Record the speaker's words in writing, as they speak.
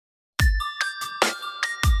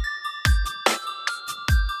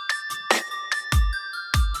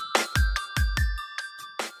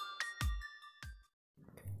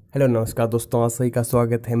Hello नमस्कार दोस्तों, आप सभी का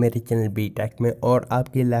स्वागत है मेरे चैनल बी टेक में। और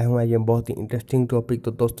आपके लाए हुए हैं बहुत ही इंटरेस्टिंग टॉपिक।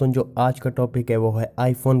 तो दोस्तों जो आज का टॉपिक है वो है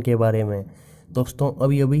आईफोन के बारे में। दोस्तों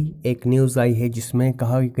अभी अभी एक न्यूज़ आई है जिसमें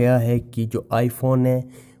कहा गया है कि जो आईफोन है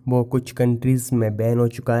वो कुछ कंट्रीज़ में बैन हो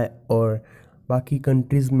चुका है और बाकी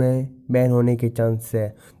कंट्रीज़ में बैन होने के चांस है।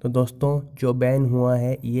 तो दोस्तों जो बैन हुआ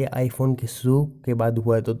है ये आईफोन के सू के बाद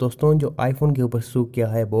हुआ है। तो दोस्तों जो आईफोन के ऊपर सू किया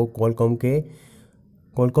है वो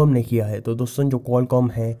कॉलकॉम ने किया है। तो दोस्तों जो कॉलकॉम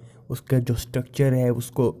है उसका जो स्ट्रक्चर है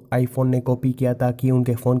उसको आईफोन ने कॉपी किया ताकि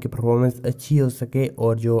उनके फ़ोन की परफॉर्मेंस अच्छी हो सके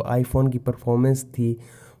और जो आईफोन की परफॉर्मेंस थी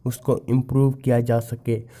उसको इम्प्रूव किया जा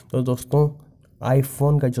सके। तो दोस्तों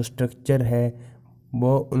आईफोन का जो स्ट्रक्चर है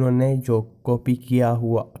वो उन्होंने जो कॉपी किया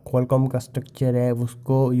हुआ कॉलकॉम का स्ट्रक्चर है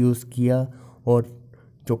उसको यूज़ किया और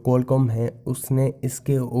जो कॉलकॉम है उसने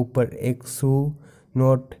इसके ऊपर एक सू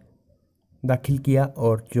नोट दाखिल किया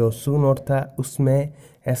और जो सू नोट था उसमें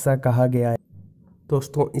ऐसा कहा गया है।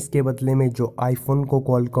 दोस्तों इसके बदले में जो आईफोन को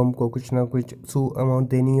कॉलकॉम को कुछ ना कुछ सू अमाउंट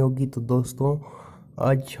देनी होगी। तो दोस्तों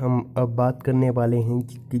आज हम अब बात करने वाले हैं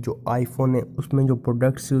कि जो आईफोन है उसमें जो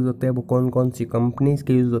प्रोडक्ट्स यूज़ होते हैं वो कौन कौन सी कंपनीज़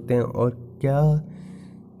के यूज़ होते हैं और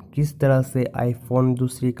किस तरह से आईफोन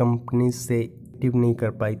दूसरी कंपनी से एक्टिव नहीं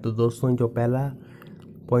कर पाई। तो दोस्तों जो पहला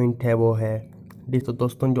पॉइंट है वो है तो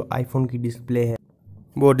दोस्तों जो आईफोन की डिस्प्ले है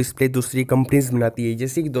वो डिस्प्ले दूसरी कंपनीज बनाती है।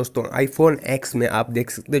 जैसे कि दोस्तों आईफोन एक्स में आप देख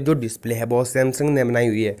सकते हैं जो डिस्प्ले है वो सैमसंग ने बनाई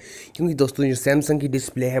हुई है। क्योंकि दोस्तों जो सैमसंग की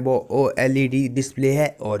डिस्प्ले है वो OLED डिस्प्ले है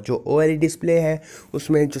और जो OLED डिस्प्ले है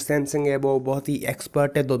उसमें जो सैमसंग है वो बहुत ही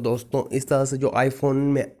एक्सपर्ट है। तो दोस्तों इस तरह से जो आईफोन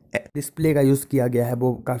में डिस्प्ले का यूज़ किया गया है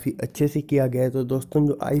वो काफ़ी अच्छे से किया गया है। तो दोस्तों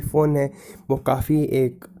जो आईफोन है वो काफ़ी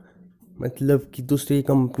एक मतलब कि दूसरी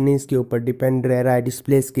कंपनीज के ऊपर डिपेंड रह रहा है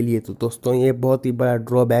डिस्प्लेस के लिए। तो दोस्तों ये बहुत ही बड़ा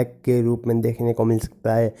ड्रॉबैक के रूप में देखने को मिल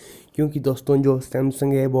सकता है। क्योंकि दोस्तों जो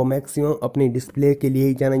सैमसंग है वो मैक्सिमम अपनी डिस्प्ले के लिए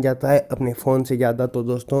ही जाना जाता है अपने फ़ोन से ज़्यादा। तो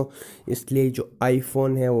दोस्तों इसलिए जो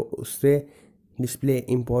आईफोन है वो उससे डिस्प्ले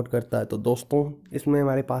इंपोर्ट करता है। तो दोस्तों इसमें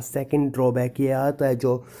हमारे पास सेकंड ड्रॉबैक ये आता है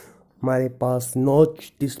जो हमारे पास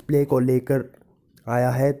नॉच डिस्प्ले को लेकर आया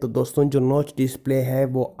है। तो दोस्तों जो नॉच डिस्प्ले है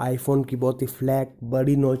वो आईफोन की बहुत ही फ्लैट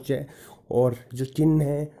बड़ी नॉच है और जो चिन्ह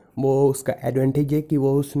है वो उसका एडवांटेज है कि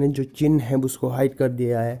वो उसने जो चिन्ह है उसको हाइड कर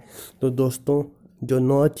दिया है। तो दोस्तों जो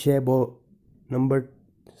नॉच है वो नंबर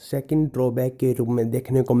सेकंड ड्रॉबैक के रूप में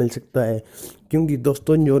देखने को मिल सकता है। क्योंकि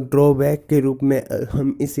दोस्तों जो ड्रॉबैक के रूप में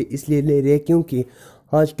हम इसे इसलिए ले रहे हैं क्योंकि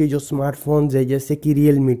आज के जो स्मार्टफोन्स है जैसे कि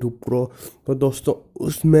Realme 2 Pro तो दोस्तों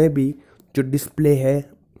उसमें भी जो डिस्प्ले है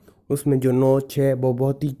उसमें जो नॉच है वो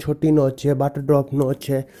बहुत ही छोटी नॉच है, वाटर ड्रॉप नॉच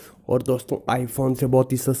है और दोस्तों आईफोन से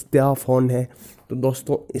बहुत ही सस्ता फ़ोन है। तो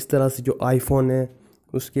दोस्तों इस तरह से जो आईफोन है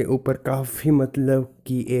उसके ऊपर काफ़ी मतलब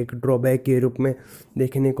कि एक ड्रॉबैक के रूप में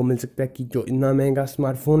देखने को मिल सकता है कि जो इतना महंगा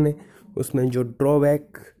स्मार्टफोन है उसमें जो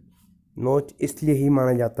ड्रॉबैक नॉच इसलिए ही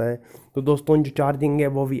माना जाता है। तो दोस्तों जो चार्जिंग है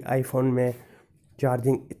वो भी आईफोन में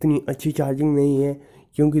चार्जिंग इतनी अच्छी चार्जिंग नहीं है।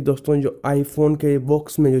 क्योंकि दोस्तों जो आईफोन के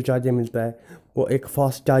बॉक्स में जो चार्जर मिलता है वो एक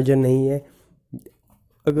फास्ट चार्जर नहीं है।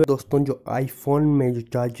 अगर दोस्तों जो आईफोन में जो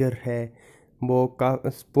चार्जर है वो का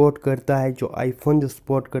सपोर्ट करता है, जो आईफोन जो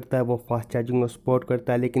सपोर्ट करता है वो फास्ट चार्जिंग को सपोर्ट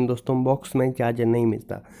करता है, लेकिन दोस्तों बॉक्स में चार्जर नहीं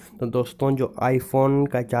मिलता। तो दोस्तों जो आईफोन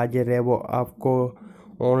का चार्जर है वो आपको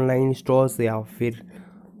ऑनलाइन स्टोर से या फिर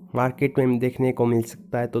मार्केट में देखने को मिल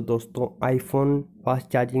सकता है। तो दोस्तों आईफोन फास्ट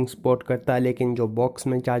चार्जिंग सपोर्ट करता है लेकिन जो बॉक्स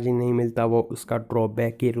में चार्जिंग नहीं मिलता वो उसका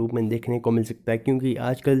ड्रॉबैक के रूप में देखने को मिल सकता है। क्योंकि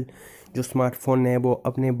आजकल जो स्मार्टफोन है वो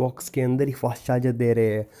अपने बॉक्स के अंदर ही फास्ट चार्जर दे रहे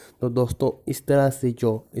हैं। तो दोस्तों इस तरह से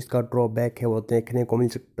जो इसका ड्रॉबैक है वो देखने को मिल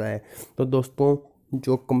सकता है। तो दोस्तों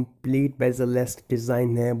जो कंप्लीट बेजललेस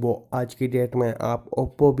डिज़ाइन है वो आज की डेट में आप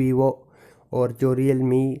ओप्पो वीवो और जो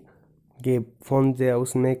रियलमी के फ़ोन है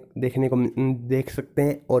उसमें देखने को देख सकते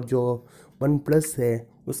हैं। और जो वन प्लस है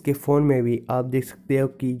उसके फ़ोन में भी आप देख सकते हो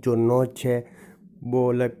कि जो नॉच है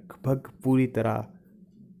वो लगभग पूरी तरह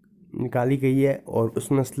निकाली गई है और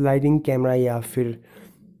उसमें स्लाइडिंग कैमरा या फिर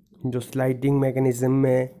जो स्लाइडिंग मैकेनिज़्म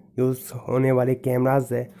में यूज़ होने वाले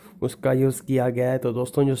कैमरास है उसका यूज़ किया गया है। तो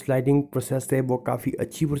दोस्तों जो स्लाइडिंग प्रोसेस है वो काफ़ी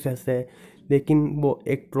अच्छी प्रोसेस है, लेकिन वो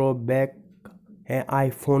एक ड्रॉबैक है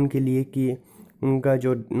आईफोन के लिए कि उनका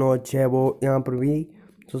जो नॉच है वो यहाँ पर भी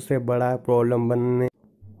सबसे बड़ा प्रॉब्लम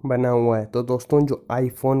बना हुआ है। तो दोस्तों जो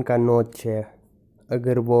आईफोन का नॉच है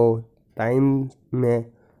अगर वो टाइम में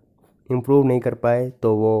इम्प्रूव नहीं कर पाए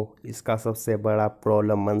तो वो इसका सबसे बड़ा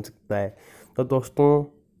प्रॉब्लम बन सकता है। तो दोस्तों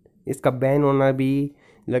इसका बैन होना भी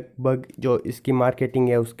लगभग जो इसकी मार्केटिंग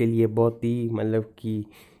है उसके लिए बहुत ही मतलब कि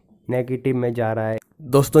नेगेटिव में जा रहा है।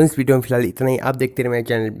 दोस्तों इस वीडियो में फिलहाल इतना ही। आप देखते रहे मेरे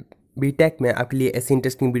चैनल बीटेक में आपके लिए ऐसी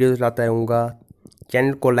इंटरेस्टिंग वीडियोस लाता रहूँगा।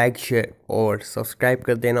 चैनल को लाइक शेयर और सब्सक्राइब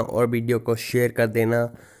कर देना और वीडियो को शेयर कर देना।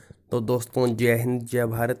 तो दोस्तों जय हिंद जय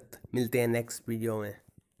भारत, मिलते हैं नेक्स्ट वीडियो में।